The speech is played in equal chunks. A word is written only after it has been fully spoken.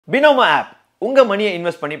Binomo app. உங்க மணியை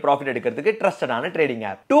invest பண்ணி ப்ராஃபிட் எடுக்கிறதுக்கு ட்ரஸ்டடான ட்ரேடிங்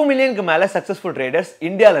ஆப். 2 மில்லியனுக்கு மேல சக்சஸ்ஃபுல் ட்ரேடர்ஸ்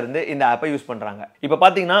இந்தியால இருந்து இந்த ஆப்பை யூஸ் பண்றாங்க. இப்போ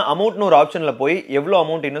பாத்தீங்கன்னா அமௌண்ட்னு ஒரு ஆப்ஷன்ல போய் எவ்வளவு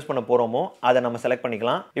அமௌண்ட் இன்வெஸ்ட் பண்ண போறோமோ அதை நம்ம செலக்ட்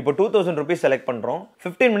பண்ணிக்கலாம். இப்போ 2000 ரூபீஸ் செலக்ட் பண்றோம்.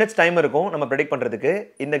 15 மினிட்ஸ் டைம் இருக்கும் நம்ம ப்ரெடிக்ட் பண்றதுக்கு.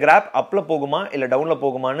 இந்த கிராஃப் அப்ல போகுமா இல்ல டவுன்ல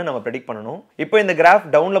போகுமான்னு நம்ம ப்ரெடிக்ட் பண்ணணும். இப்போ இந்த கிராஃப்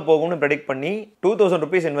டவுன்ல போகும்னு ப்ரெடிக்ட் பண்ணி 2000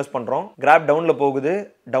 ரூபீஸ் இன்வெஸ்ட் பண்றோம். கிராஃப் டவுன்ல போகுது,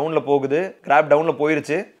 கிராஃப் டவுன்ல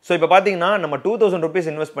போயிருச்சு. சோ இப்போ பாத்தீங்கன்னா நம்ம 2000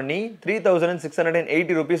 ரூபீஸ் இன்வெஸ்ட் பண்ணி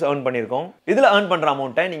 3680 ரூபீஸ் earn பண்ணிருக்கோம். இதுல earn பண்ற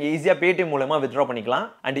அமௌண்ட்டை நீங்க ஈஸியா பேடிஎம் மூலமா வித்ட்ரா பண்ணிக்கலாம்.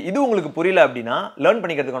 அண்ட் இது உங்களுக்கு புரியல அப்படின்னா லேர்ன்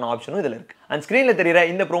பண்ணிக்கிறதுக்கான ஆப்ஷனும் இதுல இருக்கு. அண்ட் ஸ்கிரீன்ல தெரியற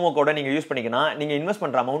இந்த ப்ரோமோ கோடை நீங்க யூஸ் பண்ணிக்கனா நீங்க இன்வெஸ்ட்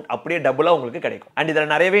பண்ற அமௌண்ட் அப்படியே டபுளா உங்களுக்கு கிடைக்கும். அண்ட் இதுல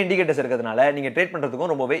நிறையவே இண்டிகேட்டர்ஸ் இருக்கிறதுனால நீங்க ட்ரேட்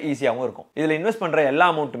பண்றதுக்கும் ரொம்பவே ஈஸியாவும் இருக்கும். இதுல இன்வெஸ்ட் பண்ற எல்லா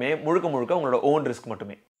அமௌண்ட்டுமே முழுக்க உங்களோட ஓன் ரிஸ்க்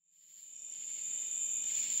மட்டுமே.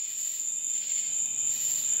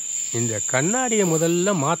 இந்த கண்ணாடியை முதல்ல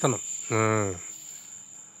மாற்றணும்.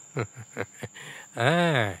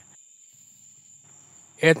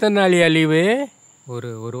 எத்தனை நாளையா லீவு?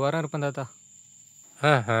 ஒரு வாரம் இருப்பேன் தாத்தா.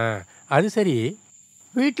 அது சரி,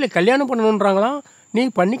 வீட்டில் கல்யாணம் பண்ணணுன்றாங்களாம், நீ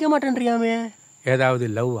பண்ணிக்க மாட்டேன்றியாமே. ஏதாவது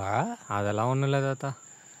லவ்வா? அதெல்லாம் ஒன்றும் இல்லை தாத்தா.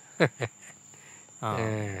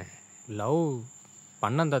 லவ்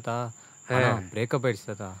பண்ணேன் தாத்தா, பிரேக்கப் ஆயிடுச்சு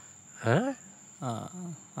தாத்தா.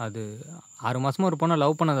 அது 6 மாதமாக ஒரு பொண்ணை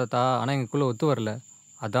லவ் பண்ண தாத்தா, ஆனால் எங்களுக்குள்ளே ஒத்து வரல,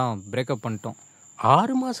 அதான் பிரேக்கப் பண்ணிட்டோம்.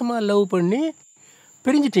 6 மாதமா லவ் பண்ணி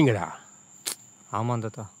பிரிஞ்சிட்டிங்களா? ஆமாம்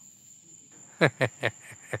தாத்தா.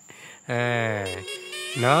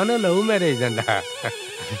 நானும் லவ் மேரேஜ் தான்டா.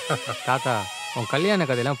 தாத்தா உன் கல்யாண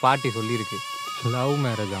கதையெல்லாம் பாட்டி சொல்லியிருக்கு. லவ்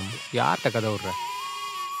மேரேஜ் ஆமாம், யார்கிட்ட கதை விட்ற?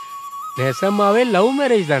 நெசமாவே லவ்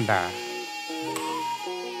மேரேஜ் தான்டா.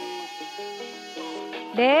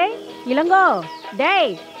 டேய் இளங்கோ,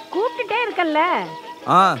 டேய் கூப்பிட்டுட்டே இருக்கல்ல.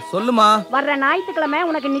 சொல்லுமா. வர்ற ஞாயிற்றுக்கிழமை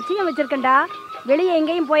உனக்கு நிச்சயம் வச்சிருக்கேன்டா, வெளியே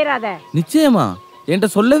எங்கேயும் போயிடாத. நிச்சயமா? என்கிட்ட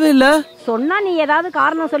சொல்லவே இல்ல. சொன்னா நீ ஏதாவது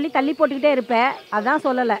காரணம் சொல்லி தள்ளி போட்டுக்கிட்டே இருப்ப, அதான்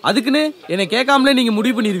சொல்லல. அதுக்குன்னு என்னை கேட்காமலே நீங்க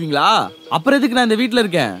முடிவு பண்ணிடுவீங்களா? அப்புறம் எதுக்கு நான் இந்த வீட்டுல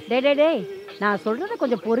இருக்கேன்? டேய் நான் சொல்றத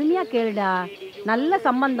கொஞ்சம் பொறுமையா கேளுடா. நல்ல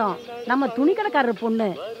சம்பந்தம், நம்ம துணி கடைக்காரர் பொண்ணு,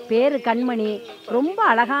 பேரு கண்மணி, ரொம்ப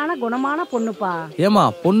அழகான குணமான பொண்ணுப்பா. ஏமா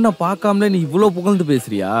பொண்ணை பார்க்காமலே நீ இவ்வளவு புகழ்ந்து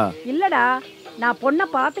பேசுறியா? இல்லடா, நான் பொண்ணை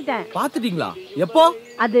பார்த்துட்டேன். பாத்துட்டீங்களா? எப்போ?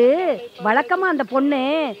 அது வழக்கமா அந்த பொண்ணு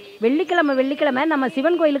வெள்ளிக்கிழமை நம்ம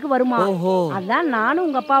சிவன் கோயிலுக்கு வருமா. அதான் நானும்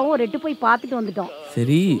உங்க அப்பாவும் ரெட்டு போய் பார்த்துட்டு வந்துட்டோம்.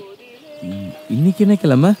 சரி, இன்னைக்கு என்ன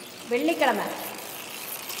கிழமை? வெள்ளிக்கிழமை.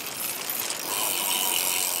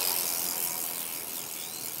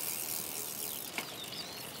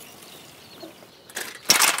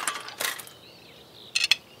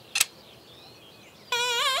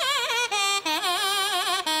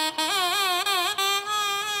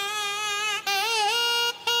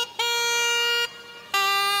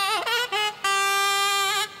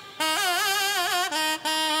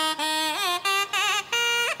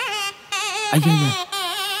 ஐயா,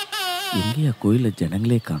 எங்கேயா கோயில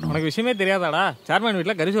ஜனங்களே காணோம்? உனக்கு விஷயமே தெரியாதாடா? சேர்மன்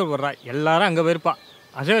வீட்டில் கரிசோறு போடுறா, எல்லாரும் அங்கே போயிருப்பா.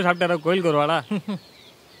 அசைவ சாப்பிட்டாரா கோயிலுக்கு வருவாடா?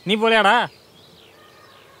 நீ போலையாடா?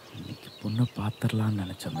 இன்னைக்கு பொண்ணை பார்த்துடலான்னு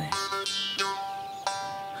நினைச்சோமே.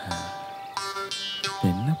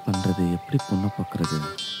 என்ன பண்றது? எப்படி பொண்ணை பார்க்கறது?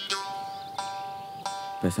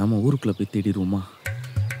 பேசாம ஊருக்குள்ள போய் தேடிடுவோமா?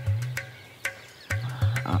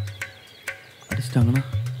 அடிச்சிட்டாங்கன்னா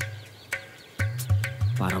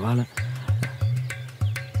பரவாயில்ல.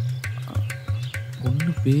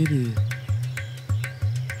 பொண்ணு பேரு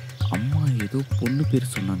அம்மா ஏதோ பொண்ணு பேரு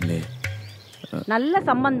சொன்னாங்களே. நல்ல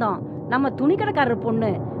சம்பந்தம், நம்ம துணி கடைக்காரர்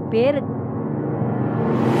பொண்ணு, பேரு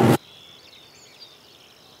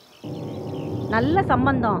நல்ல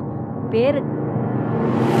சம்பந்தம், பேரு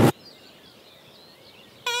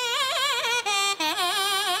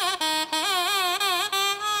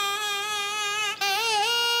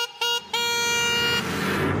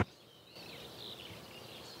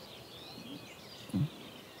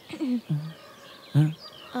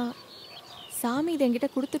சாமி இதை என்கிட்ட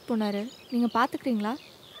கொடுத்துட்டு போனாரு, நீங்கள் பார்த்துக்கிறீங்களா?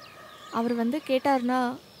 அவர் வந்து கேட்டாருன்னா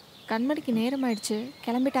கண்மணிக்கு நேரம் ஆயிடுச்சு,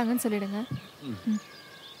 கிளம்பிட்டாங்கன்னு சொல்லிடுங்க.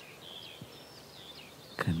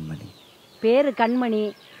 கண்மணி, பேரு கண்மணி,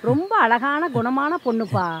 ரொம்ப அழகான குணமான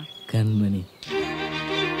பொண்ணுப்பா. கண்மணி.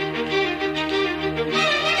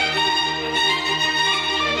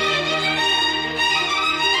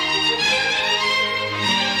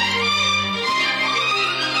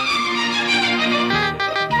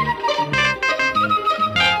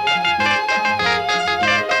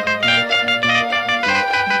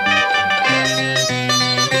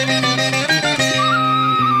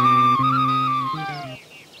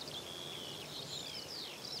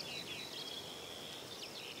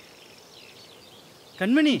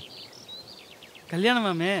 கண்மணி,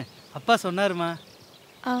 கல்யாணமாமே அப்பா சொன்னாருமா.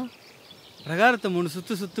 பிரகாரத்தை 3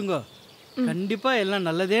 சுத்து சுத்துங்க. கண்டிப்பா எல்லாம்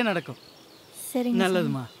நல்லதே நடக்கும். சரிங்க.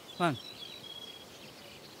 நல்லதுமா, வாங்க.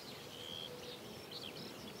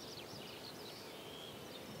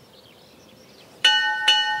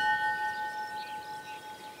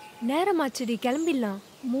 நேரமாச்சுடி, கிளம்பிடலாம்.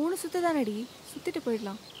 3 சுத்து தானடி, சுத்திட்டு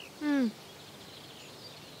போயிடலாம்.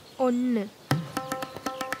 1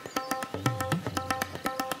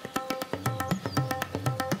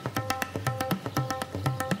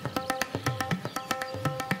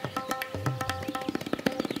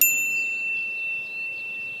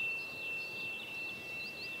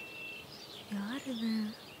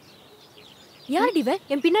 யார் இவன்?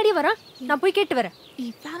 என் பின்னாடியே வரான். நான் போய் கேட்டு வரேன்.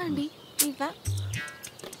 இவன்டி இவன்.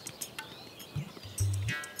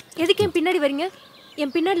 எதுக்கு என் பின்னாடி வரீங்க?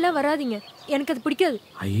 என் பின்னாடிலாம் வராதீங்க, எனக்கு அது பிடிக்காது.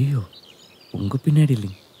 ஐயோ, உங்க பின்னாடி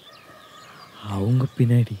இல்லைங்க, அவங்க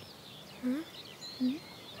பின்னாடி.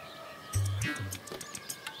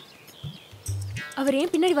 அவர்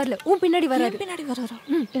ஏன் பின்னாடி வரல, உன் பின்னாடி வராரு. பின்னாடி வராரா?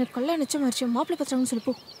 எனக்கு கல்யாணம் நிச்சயமாச்சு, மாப்பிள்ளை பத்திரம்னு சொல்லி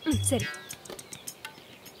போ. சரி.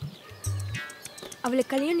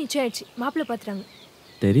 அவளுக்கு கல்யாணம் நிச்சயம் ஆயிடுச்சு, மாப்பிள்ளை பாத்துறாங்க.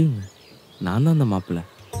 தெரியுங்க, நான் தான் அந்த மாப்பிள்ளை.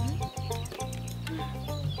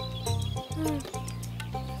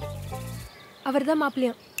 அவர் தான்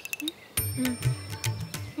மாப்பிள்ளையா?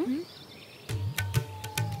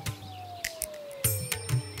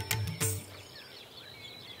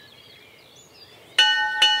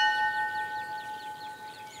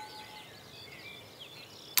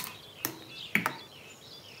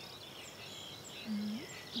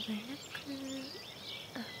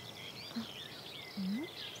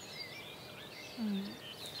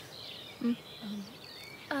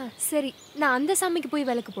 சரி, நான் அந்த சாமிக்கு போய்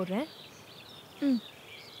விளக்கு போடுறேன்.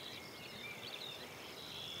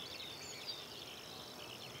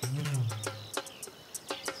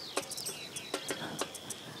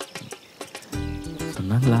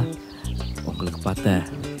 சொன்னாங்களா உங்களுக்கு பார்த்த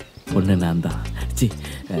பொண்ணு நான் தான். சி,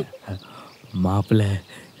 மாப்பிள்ளை.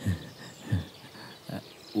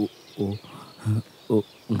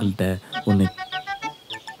 உங்கள்கிட்ட ஒன்று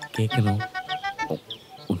கேட்கணும்.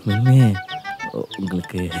 உண்மையுமே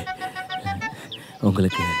உங்களுக்கு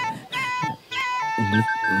உங்களுக்கு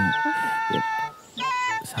உங்களுக்கு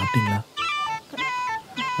சாப்பிட்டீங்களா?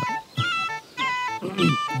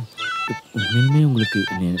 உண்மையுமே உங்களுக்கு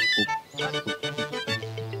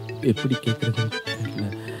எப்படி கேட்குறதுன்னு தெரியல.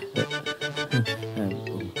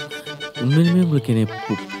 உண்மையிலுமே உங்களுக்கு என்னை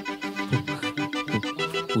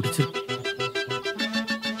பிடிச்சி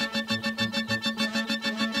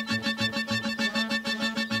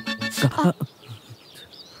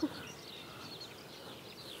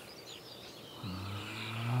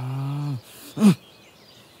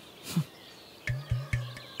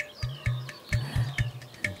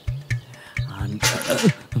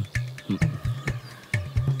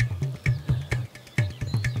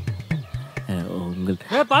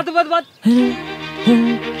பார்த்து பார்த்து பார்த்து.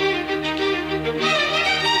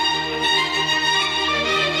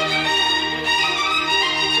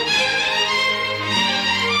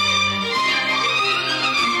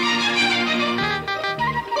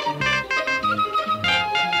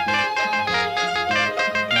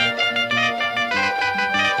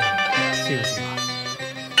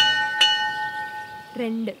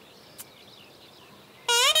 ரெண்டு.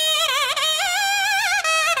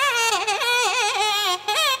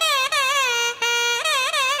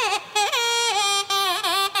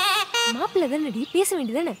 மாப்பிள்ளை தானடி, பேச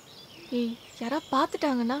வேண்டியதானே? ஏய், யாரா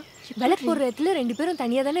பார்த்துட்டாங்கன்னா? விளக்கு போடுற இடத்துல 2 பேரும்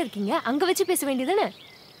தனியா தானே இருக்கீங்க, அங்க வச்சு பேச வேண்டியதானே?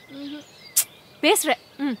 பேசுற.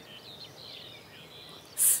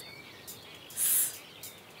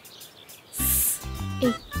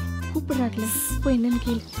 ஏய், கூப்பிடுறாட்ல, போய் என்னன்னு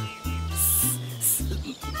கேளு.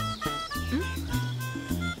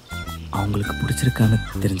 அவங்களுக்கு பிடிச்சிருக்கான்னு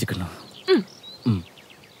தெரிஞ்சுக்கணும்.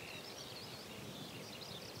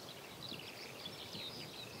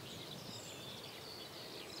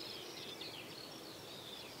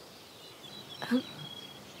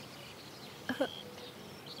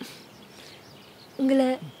 உங்களை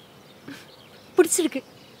பிடிச்சிருக்கு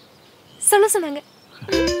சொல்ல சொன்னாங்க.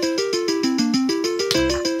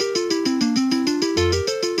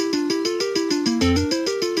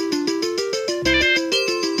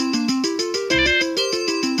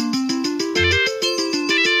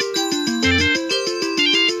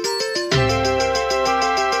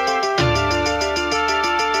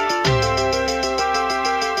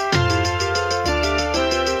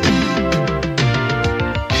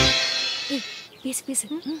 பேசு பேசு.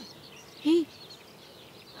 ஏய்,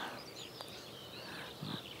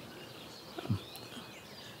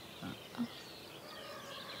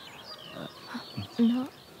 நான்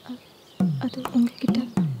அது உங்ககிட்ட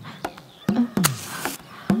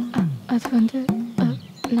அது வந்து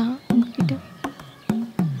நான் உங்ககிட்ட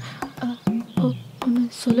ஒன்று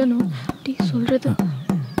சொல்லணும். அப்படி சொல்கிறது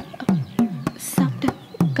சாப்பிட்டேன்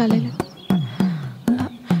காலையில்.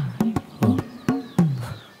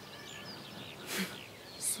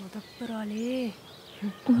 சொதப்புறாளே.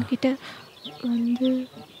 உங்ககிட்ட வந்து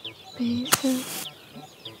பேச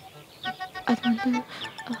அது வந்து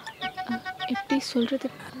எப்படி சொல்கிறது?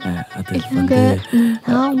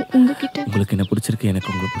 நான் உங்ககிட்ட உங்களுக்கு என்ன பிடிச்சிருக்கு, எனக்கு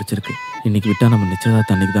உங்களுக்கு பிடிச்சிருக்கு. இன்னைக்கு விட்டால் நம்ம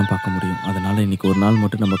நிச்சயதார்த்த அன்னைக்கு தான் பார்க்க முடியும். அதனால் இன்னைக்கு ஒரு நாள்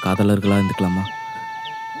மட்டும் நம்ம காதலர்களாக இருந்துக்கலாமா?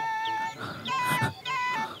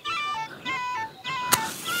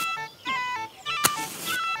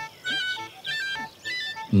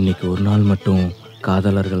 இன்னைக்கு ஒரு நாள் மட்டும்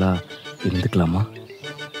காதலர்களாக இருந்துக்கலாமா?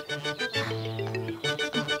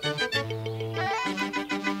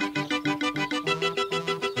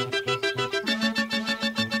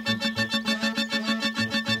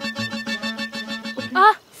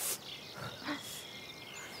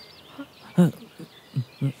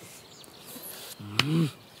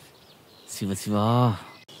 சிவ சிவா,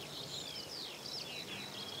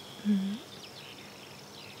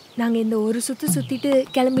 நாங்க இந்த ஒரு சுத்திட்டு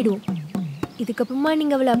கிளம்பிடுவோம். இதுக்கப்புறமா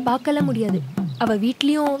நீங்க அவளை பார்க்கலாம் முடியாது. அவ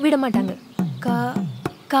வீட்லயும் விட மாட்டாங்க.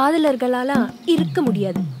 காதலர்களாலாம் இருக்க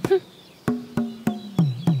முடியாது.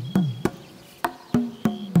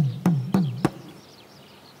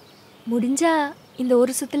 முடிஞ்சா இந்த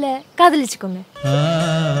ஒரு சுத்துல காதலிச்சுக்கோங்க.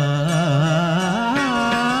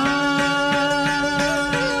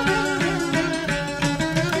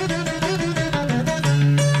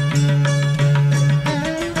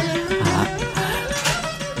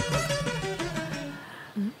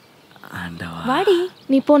 வாடி,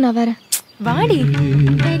 நீ போ, நான் வரேன். வாடி.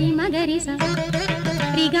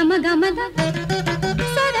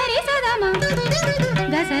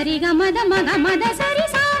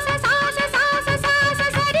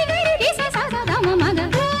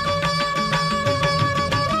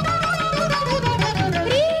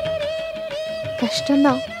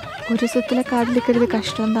 கஷ்டம்தான், ஒரு சுத்துல காதலிக்கிறது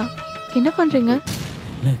கஷ்டம்தான். என்ன பண்றீங்க?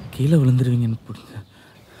 இல்லை, கீழே விழுந்துருவீங்கன்னு பிடிங்க.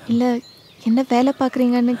 இல்லை, என்ன வேலை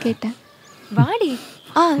பார்க்குறீங்கன்னு கேட்டேன். வாடி.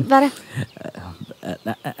 வரேன்.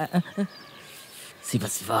 சிவா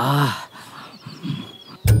சிவா,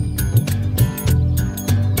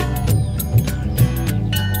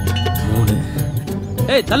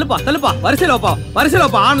 ஏய் தள்ளுப்பா தள்ளுப்பா, வரிசையில்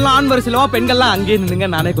வாப்பா. ஆண் வரிசையில் வா, பெண்கள்லாம் அங்கேயே நின்னுங்க,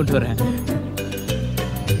 நானே கொண்டு வரேன்.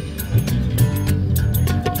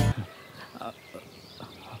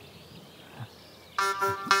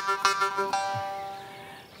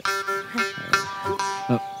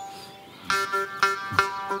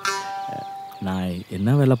 நான் என்ன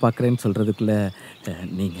வேலை பார்க்குறேன்னு சொல்கிறதுக்குள்ளே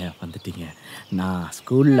நீங்கள் வந்துட்டீங்க. நான்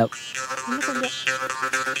ஸ்கூலில்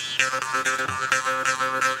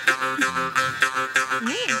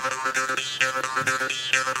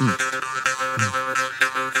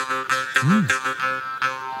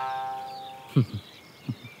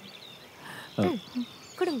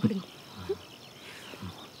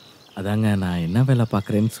அதாங்க, நான் என்ன வேலை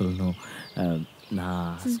பார்க்குறேன்னு சொல்லணும்.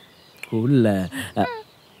 நான் ஸ்கூலில்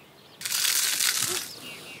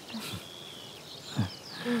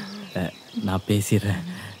நான் பேசிடுறேன்.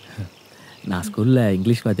 நான் ஸ்கூலில்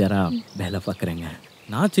இங்கிலீஷ் வாத்தியாராக வேலை பார்க்குறேங்க.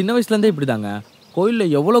 நான் சின்ன வயசுலேருந்தே இப்படி தாங்க.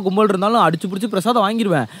 கோயிலில் எவ்வளோ கும்பல் இருந்தாலும் அடிச்சு பிடிச்சி பிரசாதம்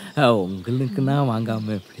வாங்கிடுவேன். உங்களுக்குன்னா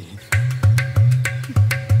வாங்காமல் எப்படி?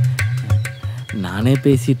 நானே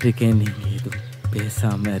பேசிகிட்டு இருக்கேன், நீங்கள் எதுவும்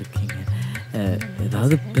பேசாமல் இருக்கீங்க.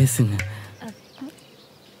 ஏதாவது பேசுங்க.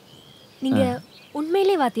 நீங்க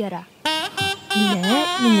உண்மையிலே வாத்தியாரா? இல்ல,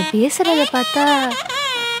 நீங்க பேசுறத பார்த்தா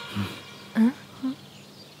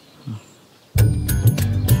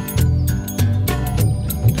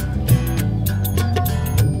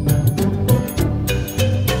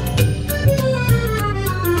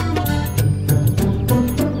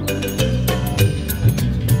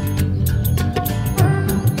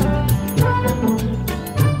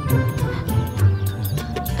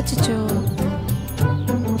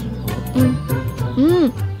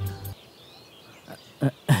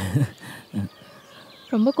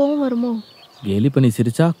ரொம்ப கோவம் வருமோ? கேலி பண்ணி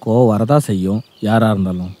சிரிச்சா கோவம் வரதா செய்யும், யாராக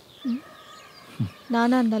இருந்தாலும்.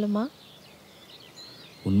 நானா இருந்தாலுமா?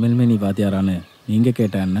 உண்மையிலுமே நீ வாத்தியாரான்னு நீங்கள்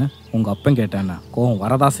கேட்டேன்னா, உங்கள் அப்பன் கேட்டேன்னா கோவம்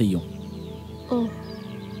வரதா செய்யும். ஓ,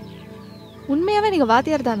 உண்மையாகவே நீங்கள்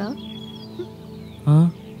வாத்தியார் தானா?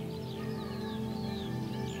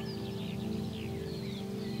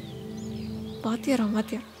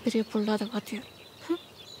 வாத்தியார் பெரிய பொல்லாத வாத்தியார்.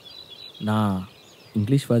 நான்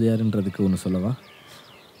இங்கிலீஷ் வாத்தியாருன்றதுக்கு ஒன்று சொல்லவா?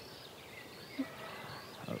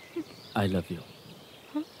 I love you.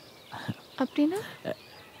 அப்படின்னா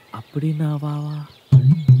வா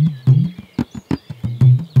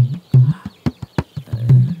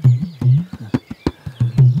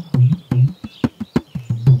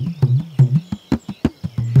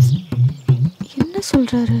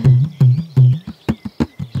சொல்றாரு?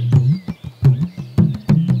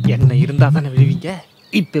 என்ன இருந்தா தானே விழுவீங்க,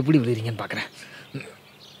 இப்ப எப்படி விழுறீங்கன்னு பாக்குறேன்.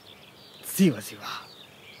 சிவா சிவா.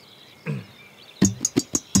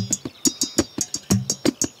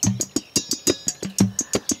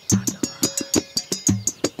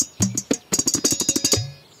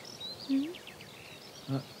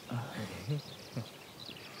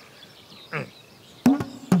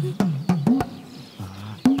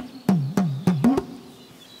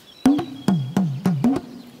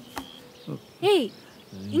 ஏய்,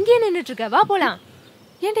 இங்கே நின்னுட்டு இருக்க, வா போலாம்.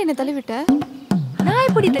 ஏன்டா என்ன தள்ளிவிட்ட? நான்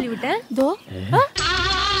எப்படி தள்ளிவிட்டேன்? தோ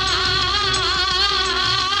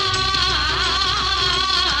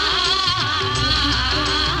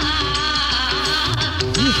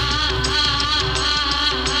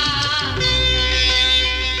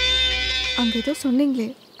அங்க ஏதோ சொன்னீங்களே,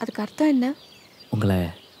 அதுக்கு அர்த்தம் என்ன? உங்களை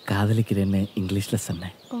காதலிக்கிறேன்னு இங்கிலீஷ்ல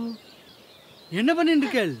சொன்னேன். என்ன பண்ணிட்டு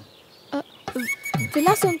இருக்கேள்?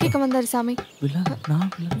 விலாசம் கேட்க வந்தாரு சாமி. நான்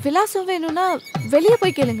விலாசம் வேணும்னா வெளியே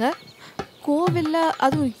போய் கேளுங்க. கோவில்ல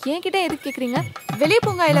அதுவும் என்கிட்ட எதுக்கு கேக்குறீங்க? வெளியே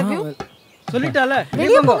போங்க. I love you சொல்லிட்டால.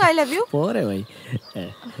 வெளியே போங்க. I love you. போறே வை.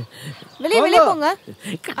 வெளியே போங்க.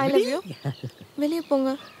 I love you. வெளியே போங்க.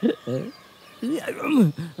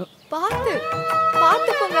 பாத்து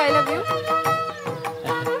பாத்து போங்க. I love you.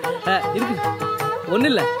 இருக்கு ஒண்ணு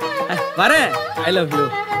இல்ல, வரேன். I love you.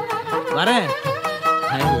 வரேன்.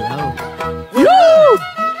 I love you.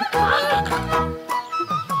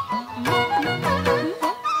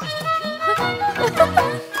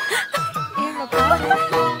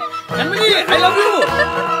 I love you.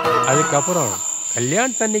 அதுக்கப்புறம்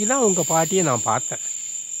கல்யாணத்தன்னைக்கு தான் உங்க பாட்டியை நான் பார்த்தேன்.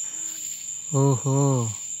 ஓஹோ,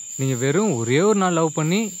 நீங்க வெறும் ஒரே ஒரு நாள் லவ்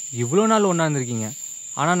பண்ணி இவ்வளோ நாள் ஒன்றா இருந்திருக்கீங்க.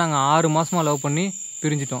 ஆனால் நாங்கள் 6 மாசமா லவ் பண்ணி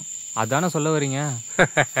பிரிஞ்சிட்டோம். அதானே சொல்ல வரீங்க?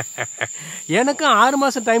 எனக்கும் 6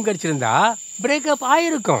 மாசம் டைம் கிடைச்சிருந்தா பிரேக்கப்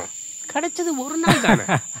ஆயிருக்கும். கிடைச்சது ஒரு நாள் தானே.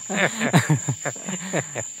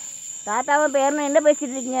 தாத்தாவும் பேரனும் என்ன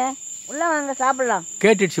பேசிட்டு இருக்கீங்க? உள்ள வாங்க, சாப்பிடலாம்.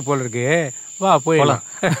 கேட்டுடுச்சு போல இருக்கு, வா போயிடலாம்.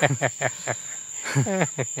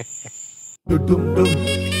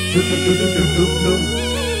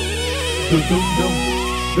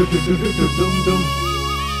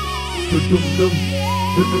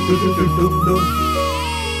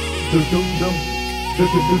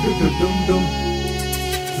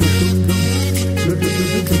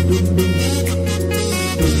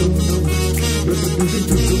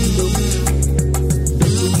 Dum